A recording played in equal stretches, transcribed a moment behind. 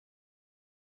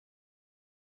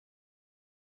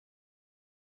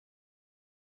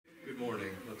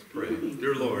morning. Let's pray.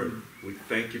 Dear Lord, we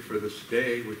thank you for this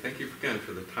day. We thank you again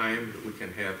for the time that we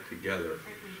can have together.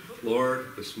 Lord,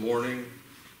 this morning,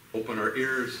 open our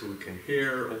ears so we can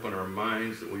hear, open our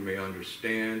minds that we may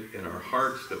understand, in our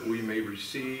hearts that we may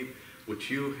receive what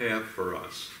you have for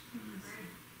us.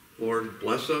 Lord,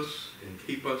 bless us and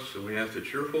keep us, and we ask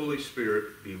that your Holy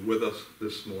Spirit be with us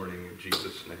this morning in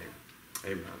Jesus' name.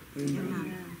 Amen.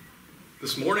 Amen.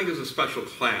 This morning is a special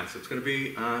class. It's going to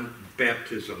be on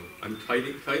baptism. I'm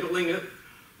titling it,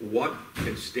 What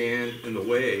Can Stand in the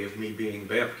Way of Me Being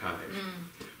Baptized?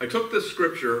 I took this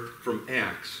scripture from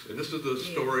Acts, and this is the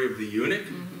story of the eunuch.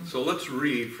 So let's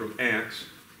read from Acts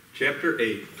chapter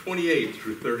 8, 28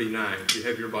 through 39. If you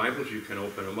have your Bibles, you can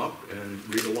open them up and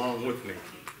read along with me.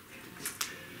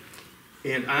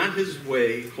 And on his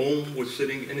way home was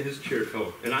sitting in his chariot.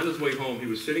 And on his way home, he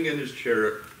was sitting in his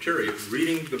chariot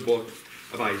reading the book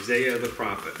of Isaiah the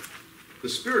prophet. The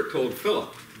Spirit told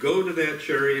Philip, "Go to that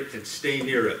chariot and stay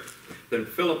near it." Then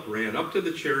Philip ran up to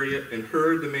the chariot and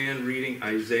heard the man reading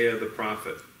Isaiah the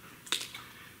prophet.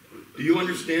 "Do you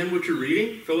understand what you're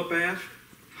reading?" Philip asked.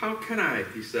 "How can I,"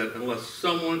 he said, "unless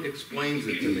someone explains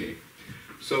it to me?"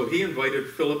 So he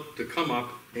invited Philip to come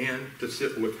up and to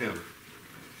sit with him.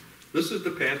 This is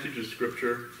the passage of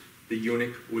scripture the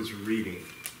eunuch was reading.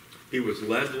 He was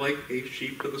led like a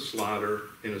sheep to the slaughter,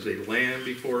 and as a lamb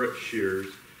before its shears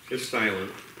is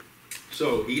silent,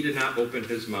 so he did not open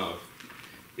his mouth.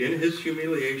 In his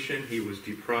humiliation he was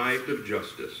deprived of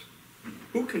justice.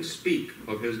 Who can speak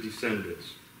of his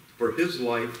descendants? For his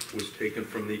life was taken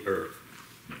from the earth.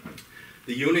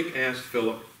 The eunuch asked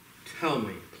Philip, "Tell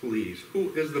me, please,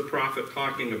 who is the prophet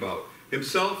talking about,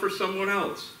 himself or someone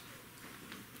else?"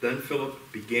 Then Philip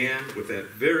began with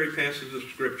that very passage of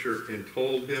scripture and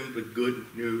told him the good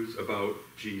news about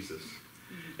Jesus.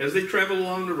 As they traveled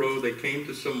along the road, they came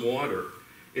to some water,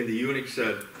 and the eunuch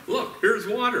said, "Look, here's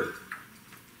water.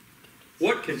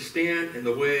 What can stand in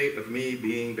the way of me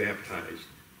being baptized?"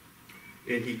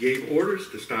 And he gave orders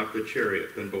to stop the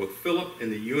chariot. Then both Philip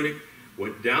and the eunuch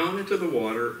went down into the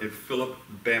water, and Philip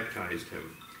baptized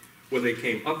him. When they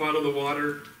came up out of the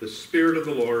water, the Spirit of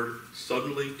the Lord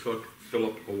suddenly took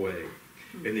Philip away,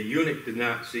 and the eunuch did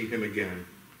not see him again,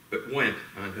 but went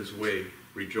on his way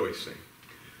rejoicing.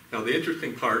 Now the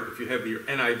interesting part, if you have your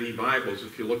NIV Bibles,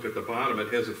 if you look at the bottom, it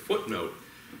has a footnote,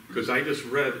 because I just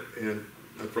read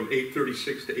from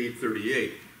 836 to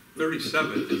 838.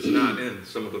 37 is not in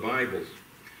some of the Bibles.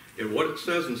 And what it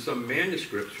says in some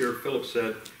manuscripts here, Philip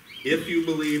said, "If you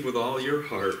believe with all your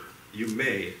heart, you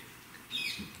may."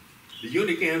 The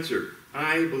eunuch answered,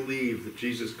 "I believe that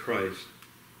Jesus Christ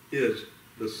is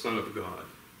the Son of God."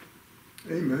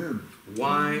 Amen.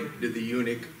 Why did the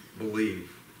eunuch believe?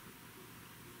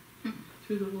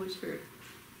 Through the Holy Spirit.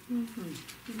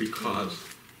 Because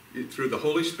through the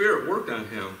Holy Spirit worked on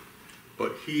him,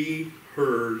 but he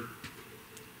heard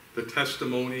the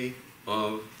testimony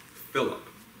of Philip.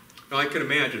 Now I can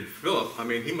imagine Philip,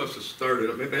 he must have started,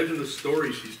 imagine the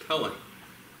story she's telling.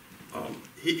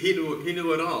 He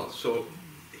knew it all. So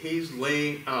he's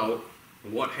laying out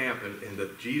what happened and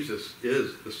that Jesus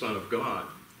is the Son of God.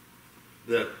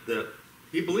 That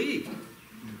he believed.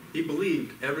 He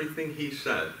believed everything he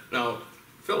said. Now,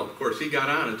 Philip, of course, he got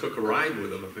on and took a ride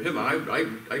with him. For him,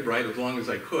 I'd ride as long as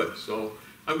I could. So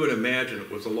I'm going to imagine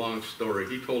it was a long story.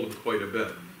 He told him quite a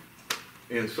bit.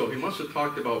 And so he must have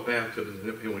talked about baptism.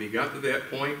 And when he got to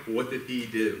that point, what did he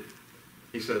do?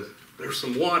 He says, "There's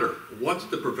some water. What's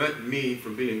to prevent me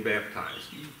from being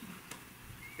baptized?"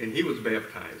 And he was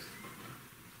baptized.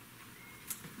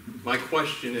 My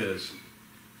question is,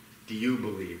 do you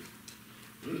believe?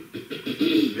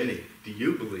 Vinny, do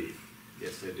you believe?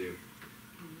 Yes, I do.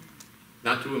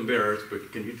 Not to embarrass,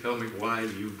 but can you tell me why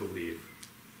you believe?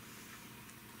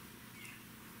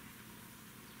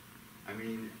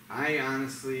 I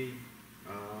honestly,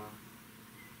 I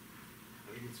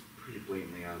think it's pretty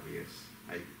blatantly obvious.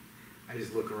 I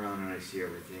just look around and I see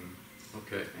everything.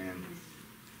 Okay. And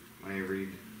when I read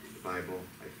the Bible,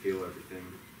 I feel everything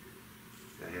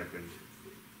that happened.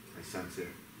 I sense it.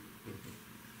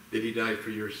 Did he die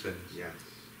for your sins? Yes.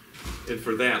 And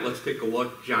for that, let's take a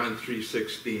look, John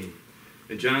 3:16.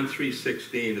 In John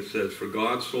 3:16 it says, "For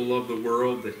God so loved the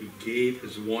world that he gave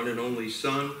his one and only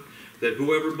Son, that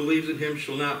whoever believes in him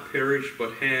shall not perish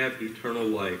but have eternal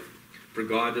life. For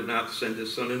God did not send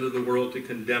his Son into the world to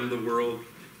condemn the world,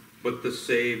 but to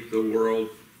save the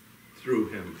world through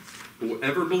him.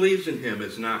 Whoever believes in him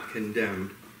is not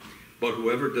condemned, but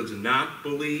whoever does not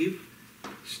believe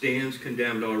stands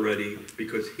condemned already,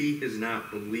 because he has not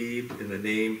believed in the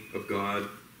name of God,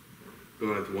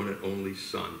 God's one and only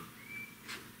Son."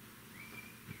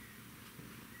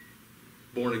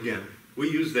 born again. We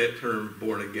use that term,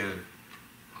 born again.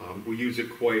 We use it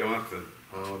quite often.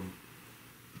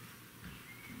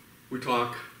 We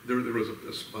talk, there was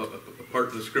a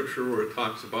part in the scripture where it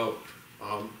talks about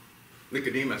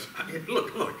Nicodemus.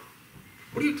 Look, what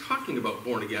are you talking about,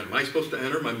 born again? Am I supposed to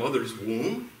enter my mother's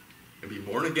womb and be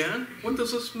born again? What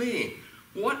does this mean?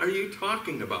 What are you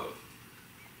talking about?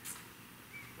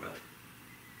 Well,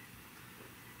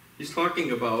 he's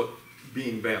talking about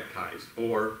being baptized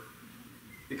or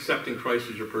accepting Christ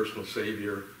as your personal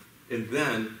Savior, and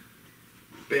then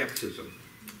baptism.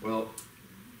 Well,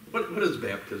 what is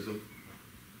baptism?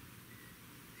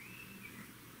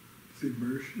 It's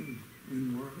immersion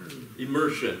in water.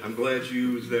 Immersion. I'm glad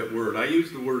you used that word. I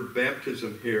use the word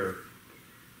baptism here,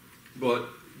 but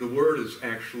the word is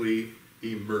actually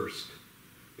immersed.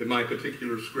 In my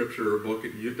particular scripture or book,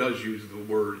 it does use the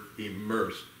word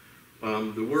immersed.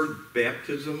 The word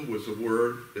baptism was a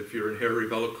word, if you're in Harry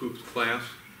Vellacoup's class,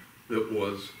 that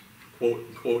was quote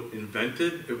unquote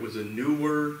invented. It was a new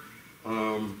word.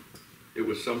 It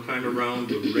was sometime around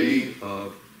the reign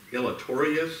of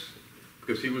Elatorius,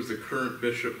 because he was the current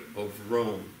bishop of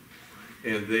Rome,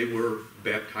 and they were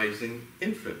baptizing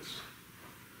infants.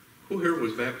 Who here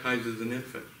was baptized as an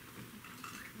infant?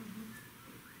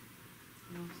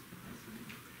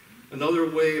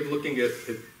 Another way of looking at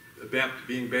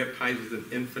being baptized as an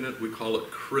infant, we call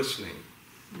it christening.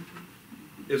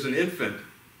 As an infant,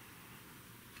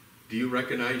 do you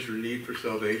recognize your need for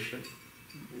salvation?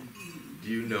 Do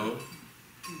you know?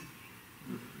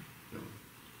 No.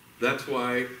 That's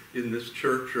why in this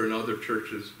church or in other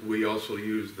churches, we also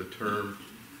use the term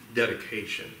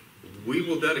dedication. We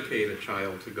will dedicate a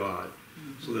child to God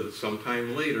so that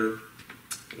sometime later,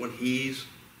 when he's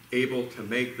able to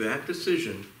make that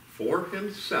decision for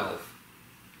himself,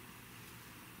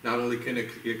 not only can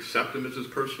he accept him as his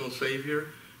personal Savior,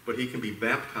 but he can be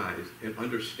baptized in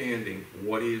understanding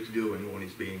what he is doing when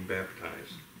he's being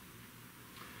baptized.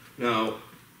 Now,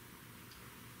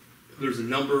 there's a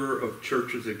number of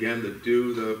churches, again, that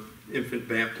do the infant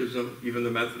baptism. Even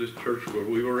the Methodist church where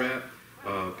we were at,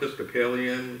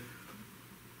 Episcopalian.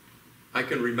 I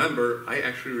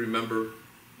actually remember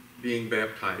being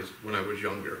baptized when I was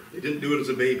younger. They didn't do it as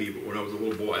a baby, but when I was a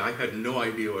little boy, I had no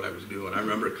idea what I was doing. I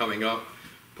remember coming up,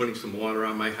 putting some water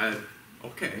on my head.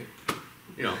 Okay,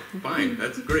 fine,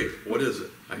 that's great. What is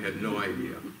it? I had no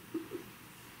idea.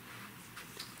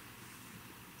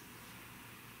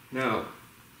 Now,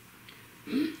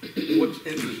 what's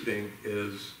interesting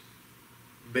is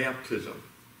baptism.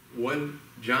 When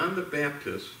John the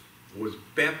Baptist was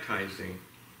baptizing,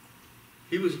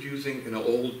 he was using an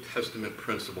Old Testament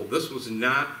principle. This was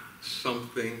not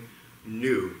something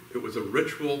new. It was a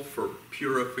ritual for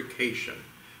purification.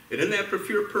 And in that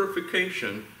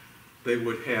purification, they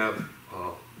would have,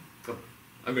 I'm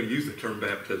going to use the term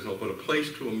baptismal, but a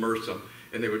place to immerse them,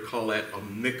 and they would call that a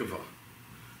mikvah.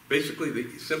 Basically,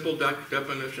 the simple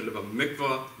definition of a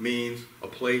mikvah means a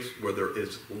place where there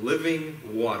is living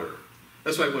water.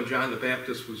 That's why when John the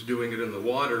Baptist was doing it in the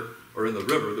water, or in the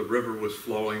river was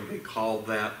flowing, they called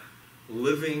that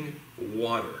living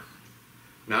water.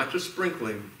 Not just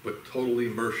sprinkling, but total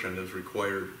immersion is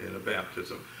required in a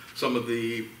baptism. Some of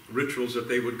the rituals that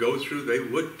they would go through, they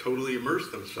would totally immerse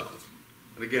themselves.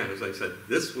 And again, as I said,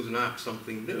 this was not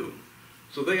something new.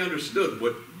 So they understood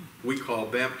what we call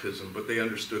baptism, but they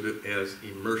understood it as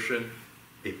immersion,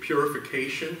 a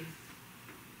purification.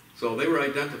 So they were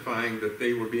identifying that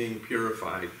they were being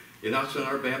purified. In us, in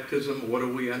our baptism, what are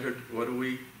we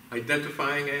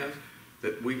identifying as?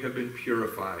 That we have been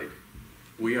purified.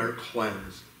 We are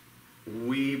cleansed.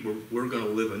 We're going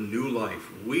to live a new life.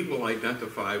 We will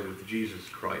identify with Jesus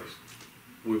Christ.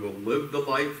 We will live the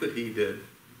life that he did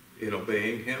in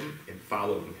obeying him and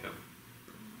following him.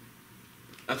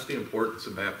 That's the importance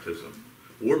of baptism.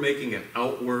 We're making an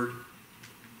outward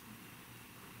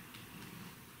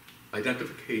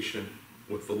identification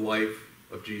with the life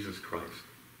of Jesus Christ.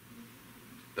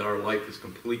 That our life is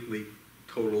completely,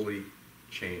 totally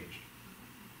changed.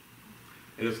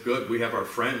 And it's good. We have our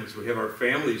friends, we have our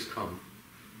families come.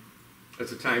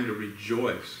 It's a time to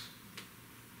rejoice.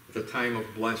 It's a time of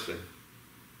blessing.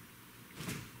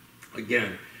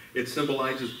 Again, it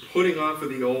symbolizes putting off of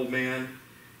the old man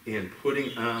and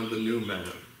putting on the new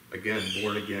man. Again,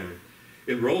 born again.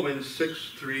 In Romans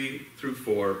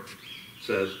 6:3-4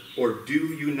 says, "For do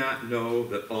you not know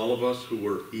that all of us who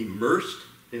were immersed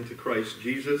into Christ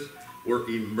Jesus were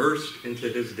immersed into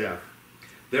his death?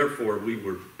 Therefore, we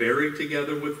were buried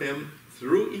together with him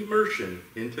through immersion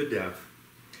into death,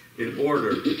 in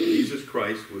order that Jesus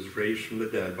Christ was raised from the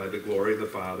dead by the glory of the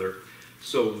Father,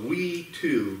 so we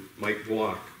too might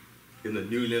walk in the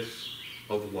newness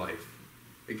of life."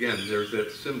 Again, there's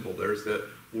that symbol, there's that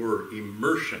word,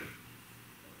 immersion.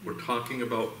 We're talking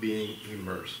about being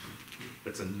immersed.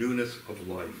 It's a newness of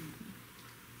life.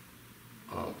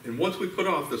 And once we put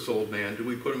off this old man, do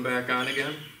we put him back on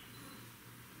again?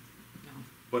 No.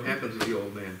 What happens to the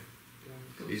old man?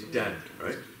 He's dead,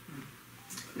 right?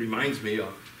 Reminds me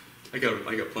of, I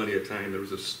got plenty of time. There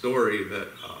was a story that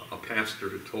a pastor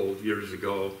had told years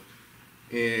ago,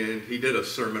 and he did a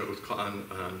sermon. It was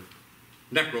on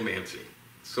necromancy.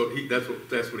 So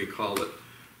that's what he called it.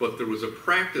 But there was a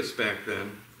practice back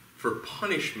then for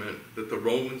punishment that the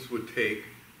Romans would take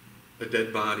a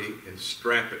dead body and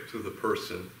strap it to the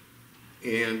person,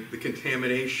 and the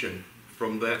contamination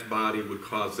from that body would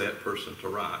cause that person to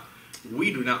rot.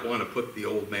 We do not want to put the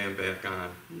old man back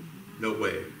on. No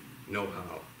way, no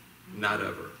how, not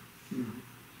ever.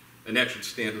 And that should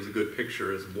stand as a good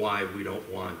picture as why we don't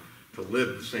want to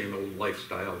live the same old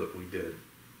lifestyle that we did.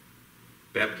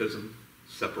 Baptism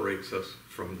separates us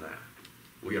from that.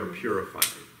 We are purified.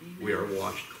 We are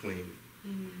washed clean.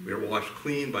 We are washed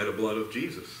clean by the blood of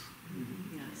Jesus.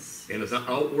 Yes. And as an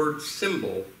outward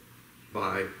symbol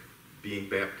by being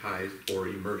baptized or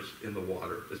immersed in the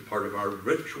water as part of our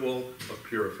ritual of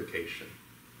purification.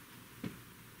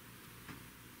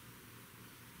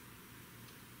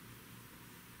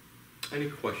 Any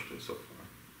questions so far?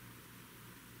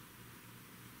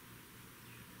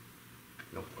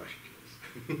 No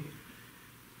questions.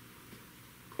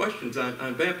 Questions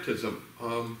on baptism.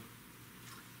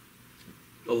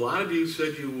 A lot of you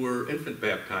said you were infant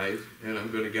baptized, and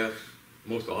I'm going to guess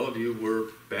most all of you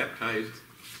were baptized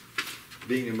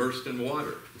being immersed in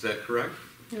water. Is that correct?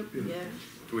 Yep. Yeah.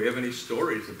 Do we have any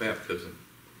stories of baptism?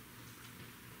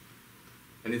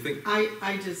 Anything?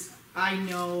 I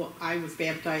know I was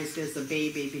baptized as a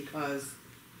baby because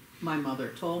my mother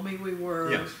told me we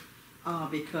were. Yes.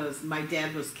 Because my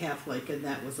dad was Catholic, and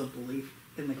that was a belief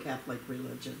in the Catholic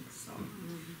religion. So,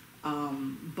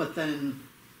 but then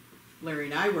Larry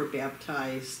and I were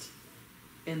baptized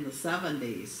in the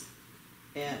 70s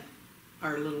at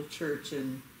our little church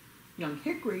in Young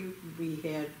Hickory. We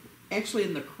had, actually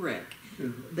in the creek,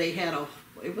 they had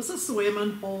it was a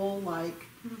swimming hole like,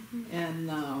 and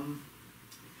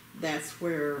that's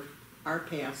where our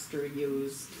pastor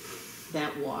used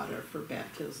that water for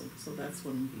baptism. So that's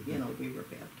when, we were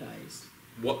baptized.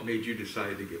 What made you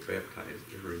decide to get baptized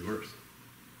or immersed?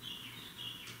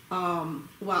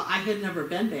 Well, I had never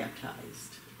been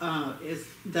baptized,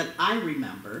 that I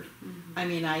remembered. I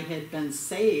mean, I had been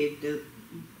saved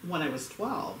when I was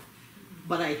 12,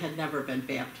 but I had never been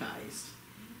baptized.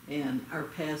 And our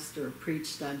pastor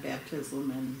preached on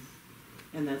baptism,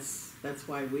 and that's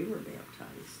why we were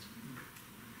baptized.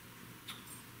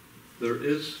 There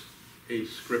is a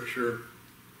scripture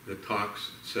that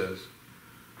says,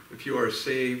 if you are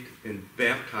saved and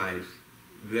baptized,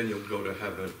 then you'll go to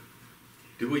heaven.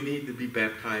 Do we need to be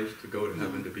baptized to go to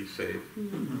heaven to be saved?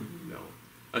 No.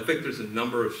 I think there's a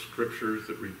number of scriptures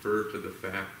that refer to the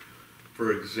fact,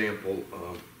 for example,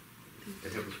 I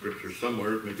have a scripture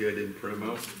somewhere, maybe I didn't print them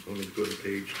out. Let me go to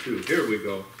page 2. Here we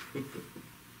go.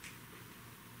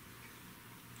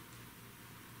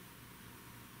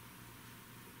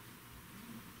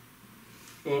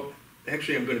 Well,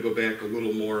 actually, I'm going to go back a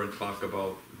little more and talk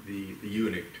about the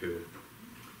eunuch too.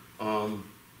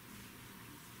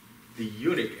 The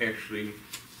eunuch actually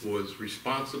was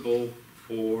responsible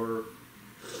for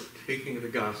taking the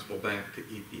gospel back to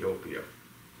Ethiopia.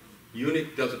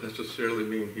 Eunuch doesn't necessarily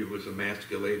mean he was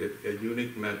emasculated. A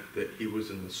eunuch meant that he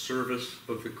was in the service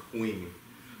of the queen.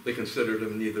 They considered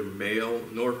him neither male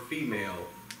nor female,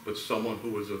 but someone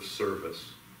who was of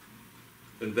service.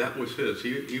 And that was his.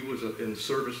 He was in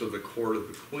service of the court of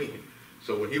the queen.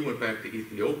 So when he went back to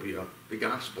Ethiopia, the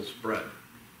gospel spread.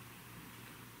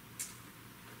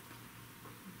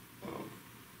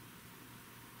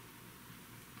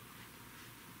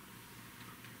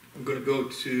 I'm going to go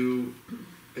to,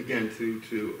 again,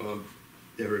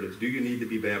 there it is. Do you need to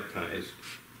be baptized?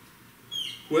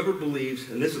 Whoever believes,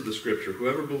 and this is the scripture,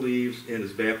 whoever believes and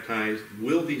is baptized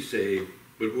will be saved,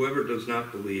 but whoever does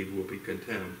not believe will be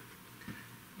condemned.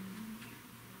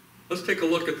 Let's take a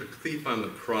look at the thief on the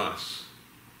cross.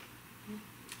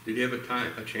 Did he have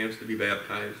a chance to be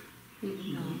baptized?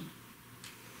 No.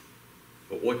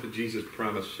 But what did Jesus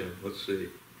promise him? Let's see.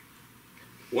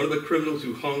 One of the criminals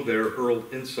who hung there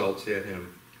hurled insults at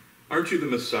him. Aren't you the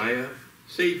Messiah?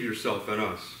 Save yourself and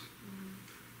us.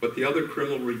 But the other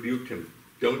criminal rebuked him.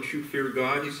 Don't you fear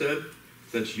God, he said.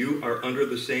 Since you are under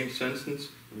the same sentence,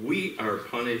 we are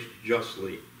punished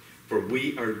justly, for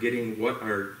we are getting what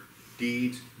our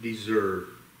deeds deserve.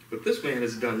 But this man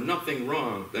has done nothing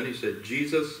wrong. Then he said,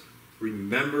 Jesus,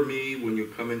 remember me when you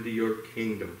come into your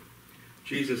kingdom.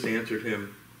 Jesus answered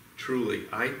him, truly,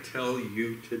 I tell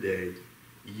you today,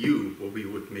 you will be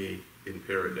with me in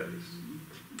paradise.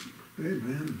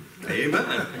 Amen.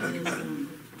 Amen.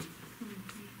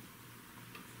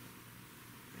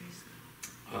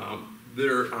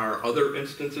 There are other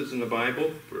instances in the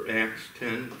Bible, for Acts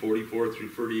 10, 44 through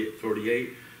 48,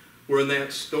 where in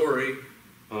that story,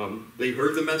 they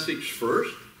heard the message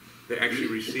first. They actually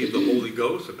received the Holy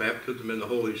Ghost, a baptism in the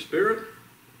Holy Spirit,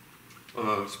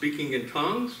 speaking in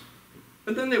tongues,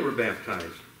 and then they were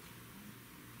baptized.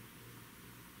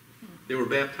 They were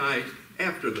baptized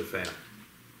after the fact.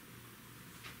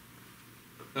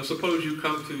 Now suppose you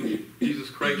come to Jesus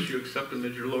Christ, you accept him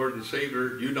as your Lord and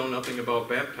Savior, you know nothing about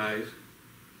baptized.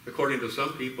 According to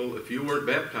some people, if you weren't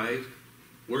baptized,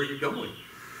 where are you going?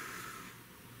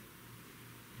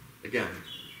 Again,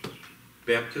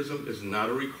 baptism is not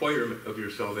a requirement of your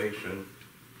salvation.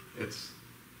 It's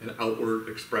an outward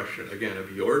expression, again,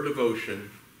 of your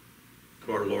devotion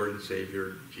to our Lord and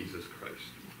Savior, Jesus Christ.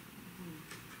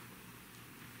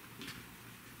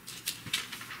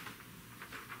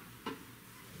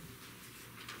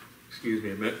 Excuse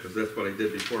me a minute, because that's what I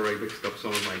did before I mixed up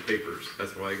some of my papers.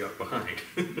 That's why I got behind.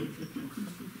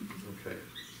 Okay.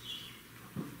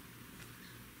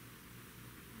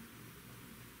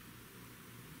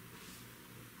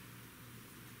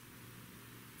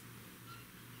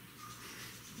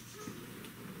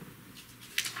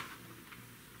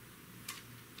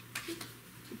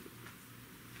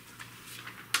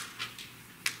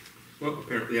 Well,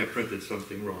 apparently I printed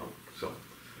something wrong. So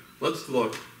let's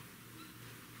look.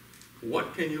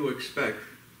 What can you expect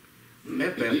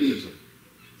at baptism?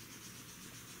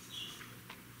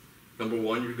 Number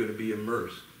one, you're going to be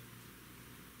immersed.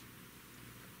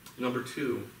 Number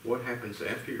two, what happens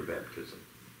after your baptism?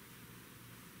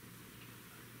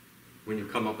 When you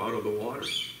come up out of the water.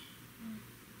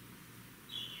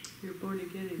 You're born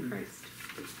again in Christ.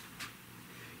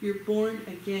 You're born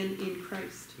again in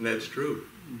Christ. And that's true.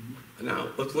 Now,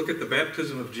 let's look at the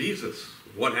baptism of Jesus.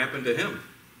 What happened to him?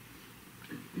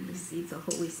 Receives the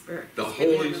Holy Spirit. The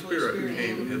Holy Spirit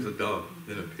came as a dove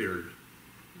and appeared.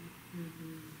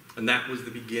 And that was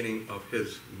the beginning of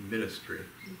his ministry.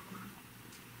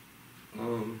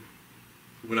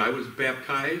 When I was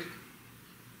baptized,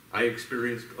 I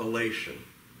experienced elation.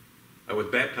 I was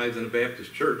baptized in a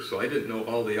Baptist church, so I didn't know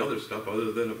all the other stuff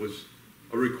other than it was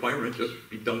a requirement, just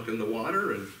be dunked in the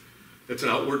water, and it's an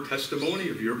outward testimony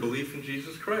of your belief in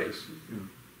Jesus Christ.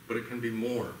 But it can be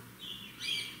more.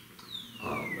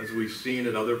 As we've seen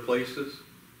at other places,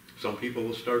 some people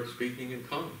will start speaking in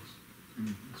tongues.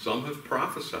 Some have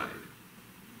prophesied.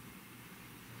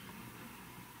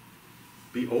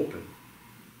 Be open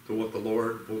to what the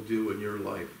Lord will do in your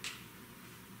life.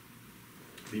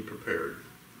 Be prepared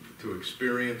to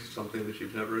experience something that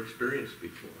you've never experienced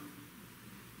before.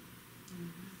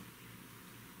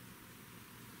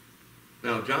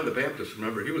 Now, John the Baptist,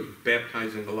 remember, he was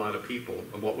baptizing a lot of people.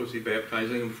 And what was he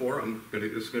baptizing them for? This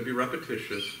is going to be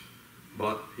repetitious,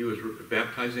 but he was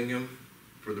baptizing them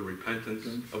for the repentance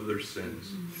of their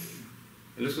sins.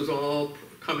 And this was all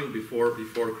coming before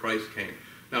Christ came.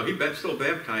 Now, he still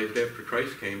baptized after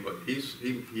Christ came, but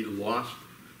he lost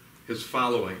his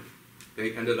following.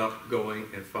 They ended up going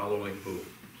and following who?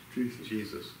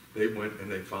 Jesus. They went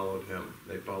and they followed him.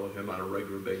 They followed him on a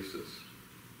regular basis.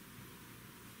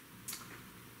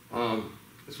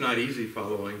 It's not easy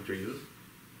following Jesus.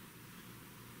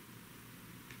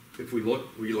 If we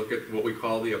look at what we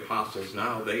call the apostles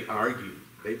now, they argued.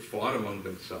 They fought among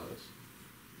themselves.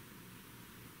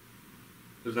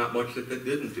 There's not much that they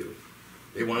didn't do.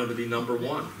 They wanted to be number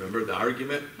one. Remember the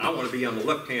argument? I want to be on the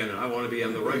left hand and I want to be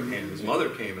on the right hand. His mother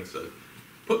came and said,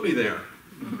 put me there.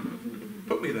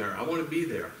 Put me there. I want to be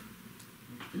there.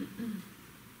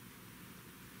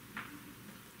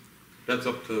 That's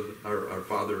up to our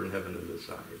Father in heaven to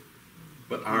decide.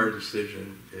 But our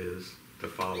decision is to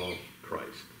follow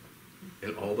Christ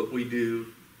in all that we do,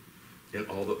 in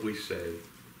all that we say,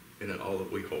 and in all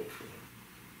that we hope for.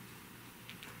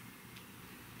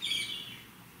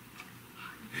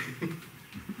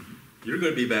 You're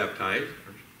going to be baptized.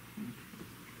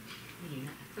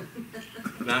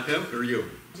 Not him or you?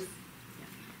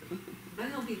 But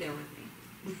he'll be there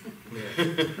with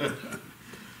me.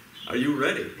 Are you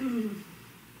ready?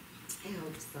 I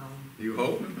hope so. You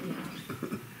hope?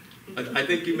 I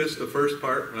think you missed the first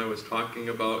part when I was talking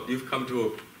about you've come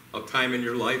to a time in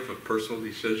your life of personal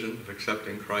decision of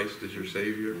accepting Christ as your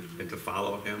Savior and to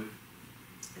follow him.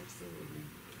 Absolutely.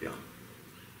 Yeah.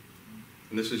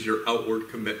 And this is your outward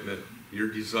commitment, your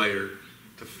desire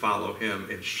to follow him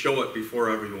and show it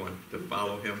before everyone, to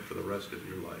follow him for the rest of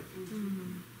your life.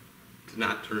 To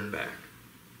not turn back.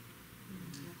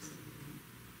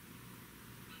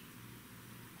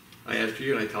 I ask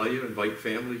you, and I tell you, invite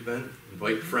family, Ben,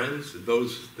 invite friends,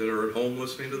 those that are at home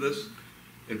listening to this,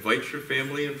 invite your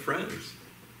family and friends.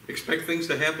 Expect things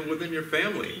to happen within your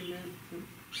family.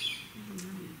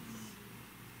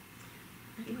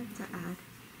 I'd like to add,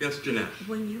 Yes, Jeanette?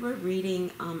 when you were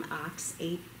reading Acts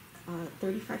 8,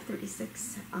 35,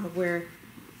 36, where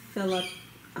Philip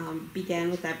began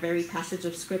with that very passage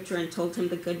of scripture and told him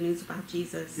the good news about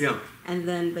Jesus. Yeah. And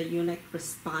then the eunuch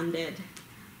responded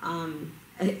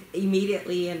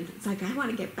immediately, and it's like, I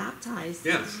want to get baptized.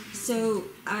 Yes. So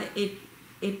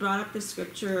it brought up the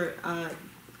scripture,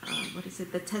 what is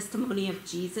it? The testimony of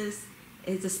Jesus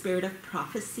is the spirit of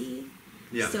prophecy.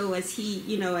 Yes. So as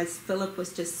as Philip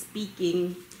was just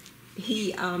speaking,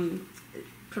 he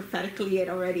prophetically it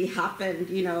already happened.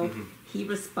 He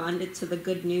responded to the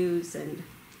good news and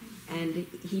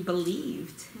he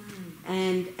believed,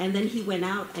 and then he went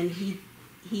out and he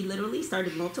literally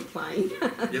started multiplying.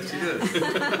 Yes,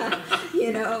 he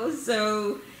did.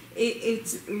 So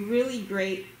it's really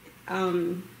great.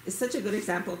 It's such a good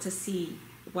example to see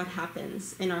what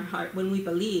happens in our heart when we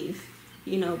believe.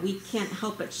 We can't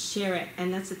help but share it,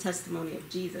 and that's the testimony of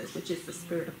Jesus, which is the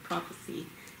spirit of prophecy.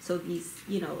 So these,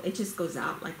 it just goes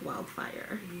out like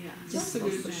wildfire. Yeah, Just it's also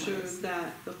good to also show nice.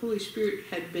 that the Holy Spirit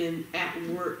had been at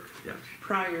work Yes.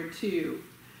 prior to.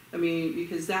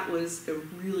 Because that was a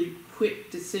really quick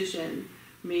decision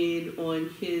made on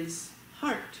his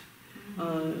heart,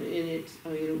 and it,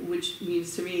 which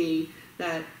means to me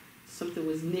that something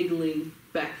was niggling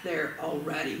back there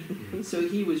already. So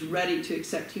he was ready to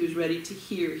accept. He was ready to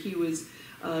hear. He was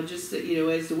just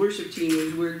as the worship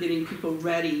team, we're getting people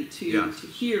ready to Yes. to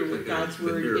hear what God's The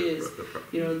word ear- is.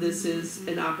 the- This is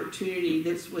an opportunity.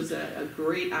 This was a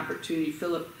great opportunity.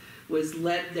 Philip was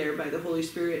led there by the Holy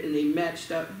Spirit, and they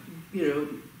matched up,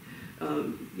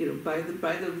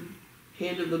 by the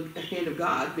hand of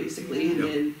God, basically. Yeah.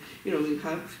 And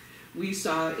then, we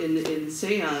saw in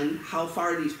Sion how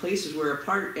far these places were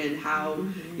apart, and how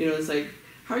it's like,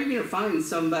 how are you going to find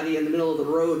somebody in the middle of the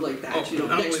road like that? Oh,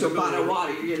 not Next to a only the pot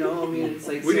of middle water. It's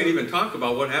like We didn't even talk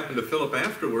about what happened to Philip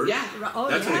afterwards. Yeah. Oh,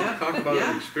 That's when yeah. you talk about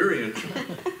Yeah. an experience.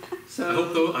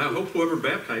 So I hope whoever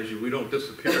baptized you, we don't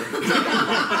disappear.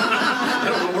 I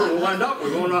don't know where we'll end up.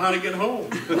 We won't know how to get home.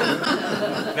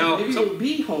 Now, maybe so- you'll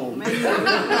be home.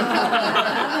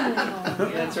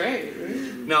 That's right.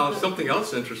 Now, something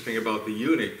else interesting about the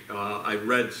eunuch, I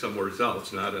read somewhere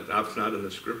else, it's not in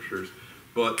the scriptures,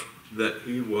 but that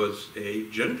he was a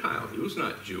Gentile. He was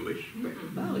not Jewish,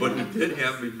 Oh, but yeah. he did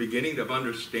have the beginning of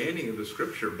understanding of the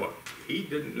scripture, but he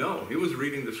didn't know. He was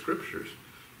reading the scriptures.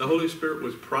 The Holy Spirit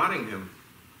was prodding him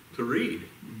to read,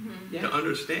 Yeah. to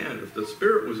understand that the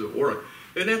Spirit was at work.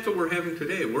 And that's what we're having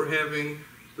today. We're having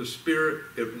the Spirit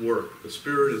at work. The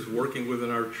Spirit is working within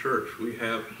our church. We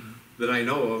have, that I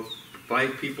know of,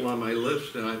 5 people on my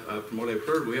list, and from what I've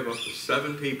heard, we have up to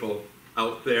 7 people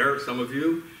out there, some of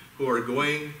you, who are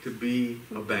going to be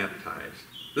baptized.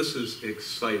 This is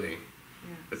exciting.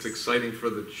 It's exciting for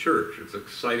the church. It's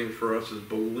exciting for us as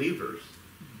believers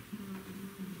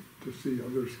To see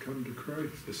others come to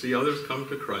Christ. to see others come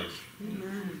to Christ.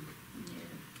 Amen.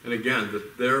 And again,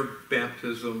 that their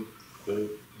baptism will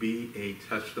be a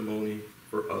testimony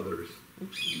for others.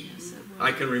 Yes,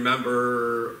 I can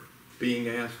remember being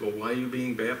asked, well, why are you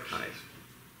being baptized?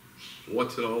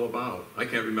 What's it all about? I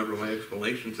can't remember my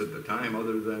explanations at the time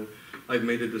other than I've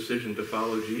made a decision to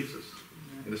follow Jesus.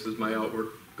 And this is my outward.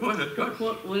 Go ahead, go ahead.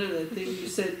 One of the things you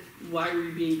said, why were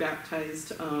you being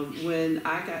baptized? When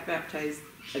I got baptized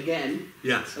again,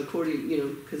 Yes. according,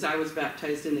 because I was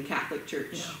baptized in the Catholic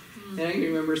Church. And I can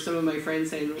remember some of my friends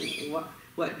saying,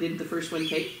 what did the first one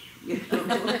take?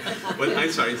 But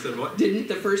I'm sorry, you said what? Didn't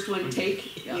the first one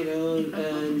take?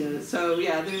 And so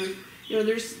yeah,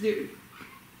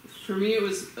 for me it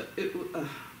was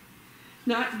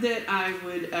not that I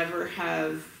would ever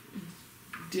have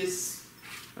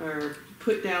or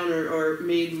put down or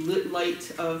made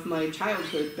light of my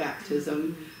childhood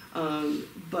baptism,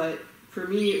 but for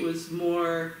me it was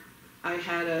more, I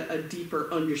had a deeper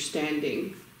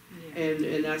understanding,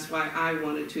 and that's why I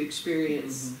wanted to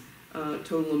experience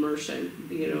total immersion,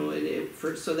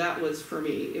 and so that was for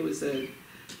me. It was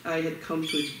I had come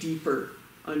to a deeper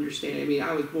understanding. I mean,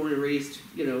 I was born and raised,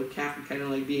 Catholic, kind of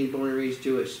like being born and raised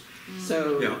Jewish.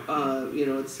 So,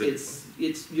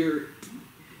 it's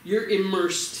you're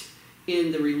immersed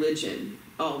in the religion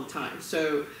all the time.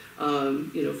 So,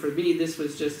 for me, this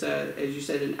was just as you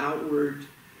said, an outward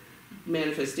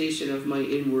manifestation of my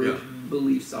inward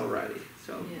beliefs already.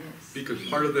 So, Yes. Because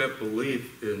part of that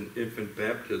belief in infant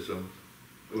baptism,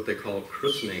 what they call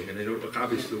christening, and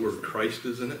obviously the word Christ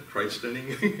is in it,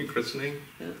 christening, christening,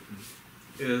 yeah.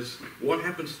 is what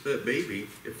happens to that baby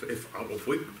if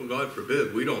we, God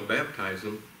forbid, we don't baptize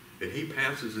him, and he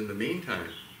passes in the meantime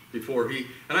before he,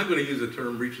 and I'm going to use the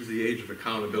term, reaches the age of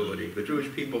accountability. The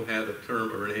Jewish people had a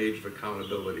term or an age of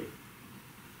accountability.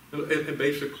 And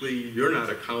basically, you're not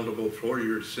accountable for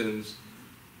your sins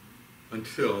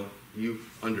until you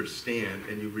understand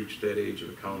and you reach that age of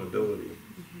accountability.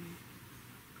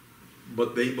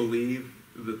 But they believe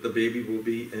that the baby will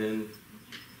be in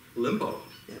limbo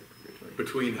Yeah.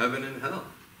 between heaven and hell.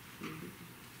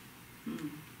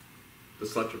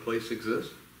 Does such a place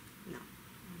exist?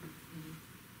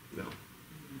 No. No.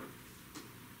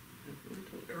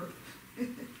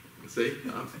 See?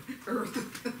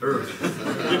 Earth.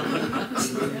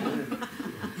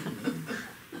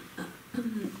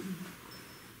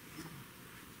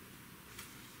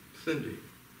 Cindy,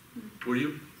 were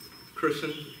you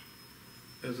christened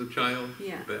as a child?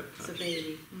 Yeah, Baptized? it's a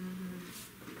baby.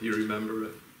 Do you remember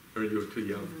it? Or you were too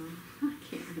young? I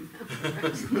can't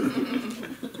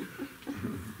remember.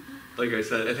 Like I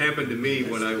said, it happened to me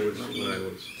when I was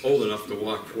old enough to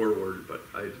walk forward, but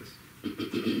I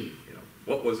just,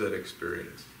 what was that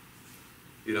experience?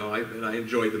 I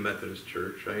enjoyed the Methodist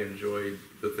Church. I enjoyed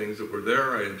the things that were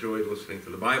there. I enjoyed listening to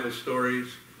the Bible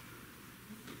stories.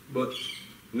 But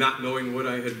not knowing what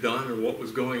I had done or what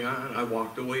was going on, I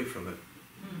walked away from it.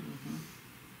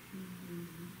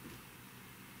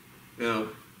 Now,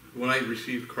 when I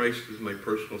received Christ as my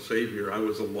personal Savior, I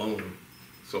was alone.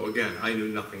 So again, I knew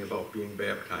nothing about being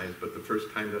baptized, but the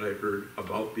first time that I heard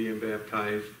about being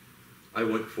baptized, I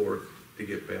went forth to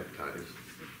get baptized.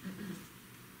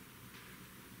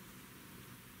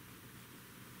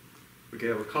 We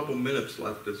have a couple minutes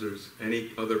left. Is there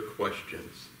any other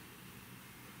questions?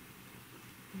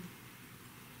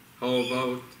 How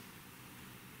about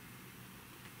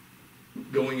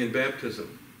going in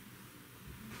baptism?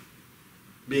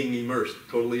 Being immersed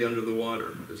totally under the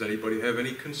water. Does anybody have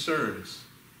any concerns?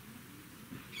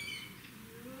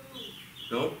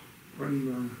 No?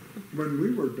 When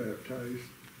we were baptized,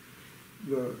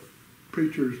 the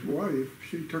preacher's wife,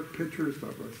 she took pictures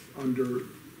of us under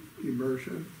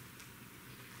immersion.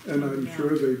 And I'm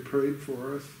sure they prayed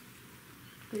for us,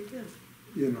 They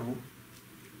did.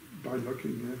 by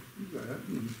looking at that.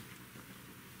 And,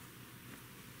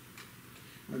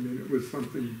 I mean, it was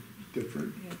something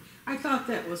different. Yeah. I thought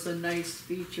that was a nice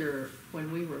feature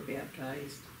when we were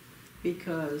baptized,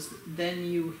 because then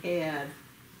you had,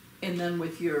 and then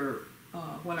with your,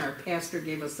 when our pastor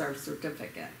gave us our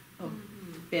certificate of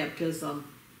baptism,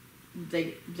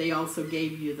 they also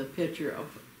gave you the picture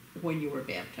of when you were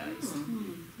baptized,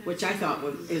 which I thought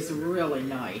is really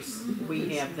nice.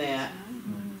 We have that,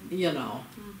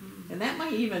 and that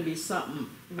might even be something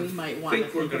we might want to I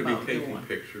think we're think going to about be taking doing.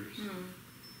 pictures.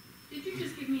 Did you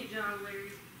just give me a job, Larry?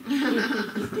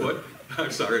 What?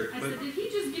 I'm sorry. I said, did he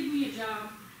just give me a job?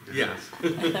 Yes.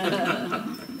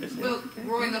 Well,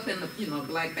 growing up in the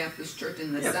Black Baptist Church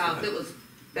in the Yes. South,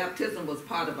 baptism was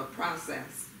part of a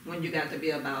process. When you got to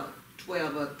be about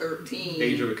 12 or 13.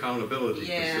 Age of accountability.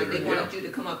 Yeah, considered, they wanted you to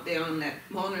come up there on that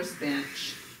mourner's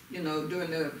bench, during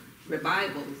the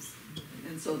revivals.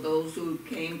 And so those who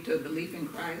came to belief in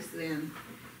Christ, then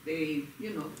they,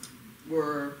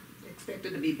 were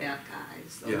expected to be baptized.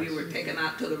 So we Yes. were taken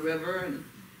out to the river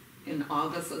in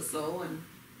August or so, and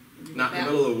Not in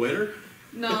the middle of winter?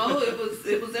 no,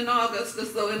 it was in August or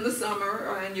so in the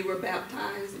summer, and you were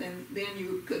baptized, and then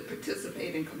you could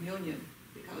participate in communion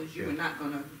because you were not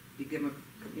going to be given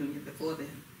communion before then.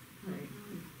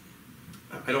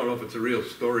 I don't know if it's a real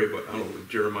story, but I don't know, with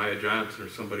Jeremiah Johnson or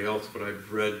somebody else, but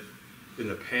I've read in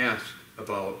the past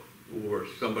about where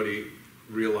somebody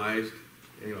realized,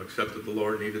 accepted the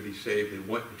Lord, needed to be saved. They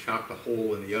went and chopped a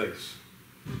hole in the ice,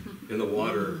 in the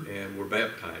water, and were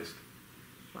baptized.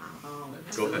 Wow.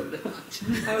 Go ahead.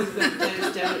 I was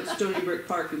baptized down at Stony Brook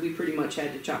Park, and we pretty much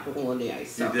had to chop a hole in the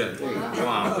ice. You So. did. There you go.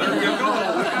 Wow. There you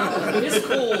go. It's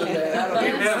cold there. I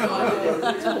don't Yeah. know.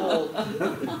 It's cold.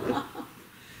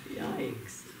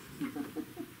 Yikes.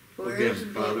 Where is the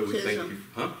Again, Father, we thank you. baptism?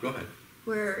 Huh? Go ahead.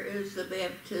 Where is the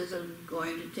baptism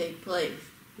going to take place?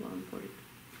 Long point.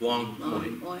 Long Long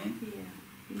Point. Point?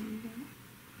 Yeah.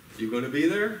 You going to be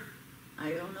there?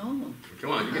 I don't know.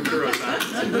 Come on, you can throw us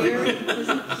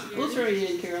out. We'll throw you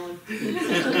in, Carolyn.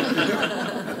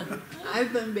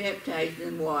 I've been baptized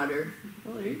in water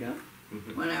Well, there you go.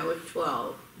 when I was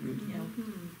 12.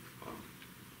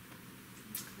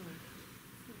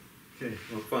 Okay,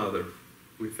 well, Father,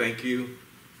 we thank you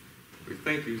We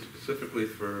thank you specifically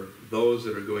for those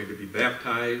that are going to be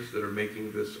baptized, that are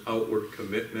making this outward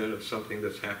commitment of something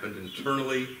that's happened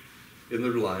internally in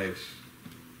their lives,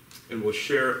 and will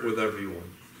share it with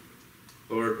everyone.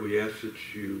 Lord, we ask that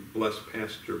you bless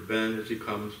Pastor Ben as he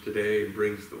comes today and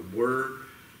brings the word.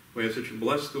 We ask that you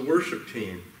bless the worship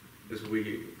team as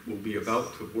we will be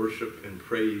about to worship and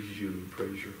praise you and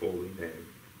praise your holy name.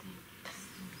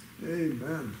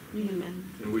 Amen. Amen.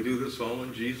 And we do this all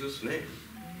in Jesus' name.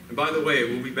 And by the way,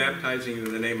 we'll be baptizing you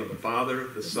in the name of the Father,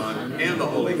 the Son, and the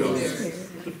Holy Ghost.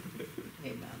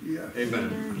 Amen. Yes.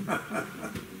 Amen.